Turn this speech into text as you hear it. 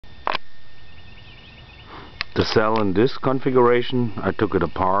the cell in this configuration. I took it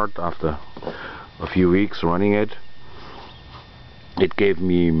apart after a few weeks running it. It gave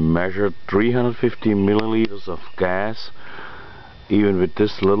me measured 350 milliliters of gas. Even with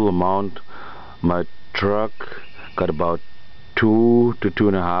this little amount, my truck got about 2 to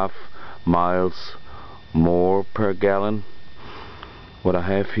 2.5 miles more per gallon. What I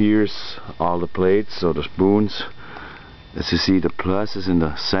have here is all the plates, so the spoons. As you see, the plus is in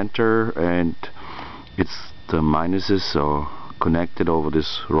the center and the minuses are connected over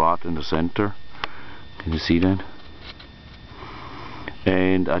this rod in the center. Can you see that?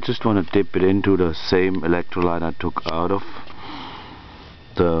 And I just want to dip it into the same electrolyte I took out of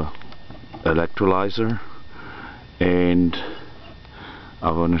the electrolyzer, and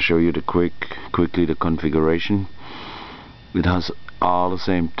I want to show you quickly the configuration. It has all the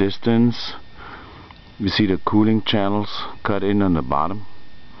same distance. You see the cooling channels cut in on the bottom,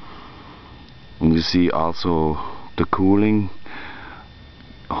 and you see also the cooling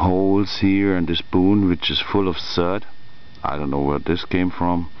holes here and the spoon, which is full of Sud. I don't know where this came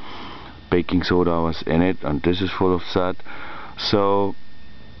from. Baking soda was in it, and this is full of Sud. So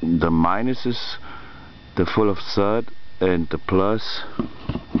the minuses, they're full of Sud, and the plus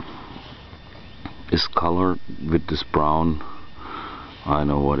is colored with this brown. I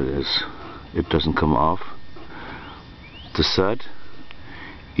know what it is. It doesn't come off. The Sud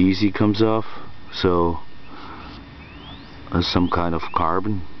easy comes off, so there's some kind of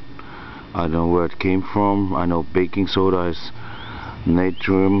carbon. I don't know where it came from. I know baking soda is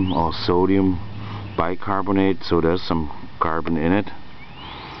natrium or sodium bicarbonate, so there's some carbon in it.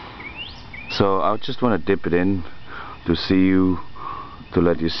 So I just want to dip it in to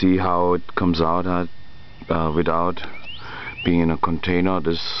let you see how it comes out without being in a container.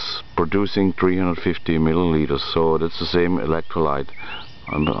 This producing 350 milliliters, so that's the same electrolyte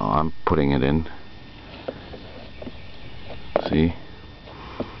I'm putting it in. See?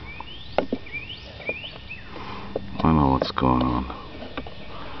 I don't know what's going on.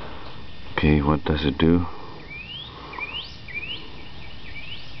 Okay, what does it do?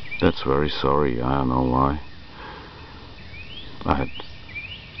 That's very sorry, I don't know why.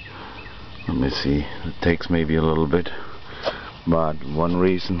 Let me see, it takes maybe a little bit, but one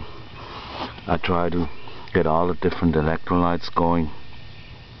reason I try to get all the different electrolytes going,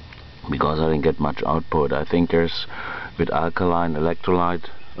 because I didn't get much output. I think there's, with alkaline electrolyte,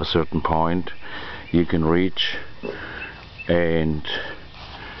 a certain point you can reach, and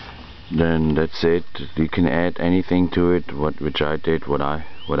then that's it. You can add anything to it, which I did, what I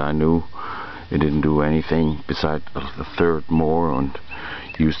knew. It didn't do anything besides a third more, and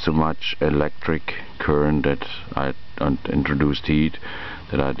used so much electric current that I introduced heat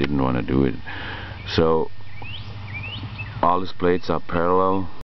that I didn't want to do it. So all these plates are parallel.